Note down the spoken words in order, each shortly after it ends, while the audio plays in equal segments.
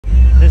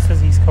This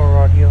is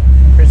Eastcore Audio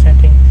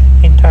presenting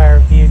entire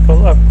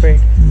vehicle upgrade.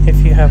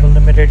 If you have a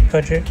limited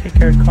budget,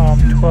 Kicker Com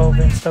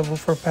 12-inch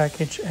subwoofer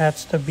package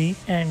adds the beat,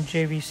 and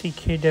JVC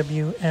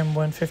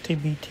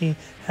KW-M150BT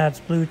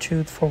adds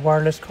Bluetooth for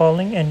wireless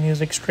calling and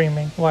music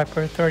streaming.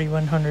 Viper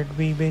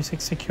 3100V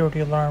basic security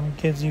alarm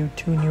gives you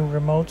 2 new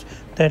remotes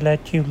that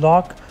let you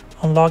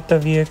unlock the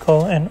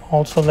vehicle and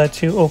also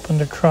lets you open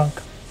the trunk.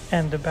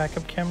 And the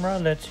backup camera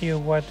lets you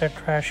wipe that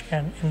trash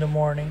can in the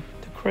morning.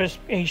 The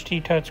crisp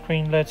HD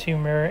touchscreen lets you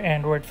mirror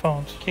Android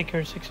phones.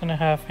 Kicker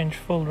 6.5-inch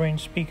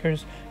full-range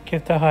speakers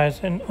give the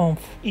highs an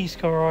oomph.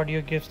 Eastcore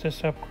Audio gives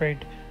this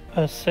upgrade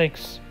a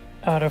 6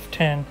 out of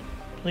 10.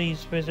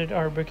 Please visit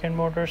our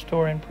brick-and-mortar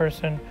store in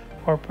person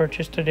or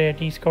purchase today at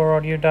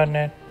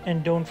eastcoreaudio.net.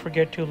 And don't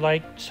forget to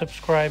like,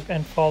 subscribe,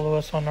 and follow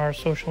us on our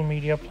social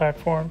media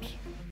platforms.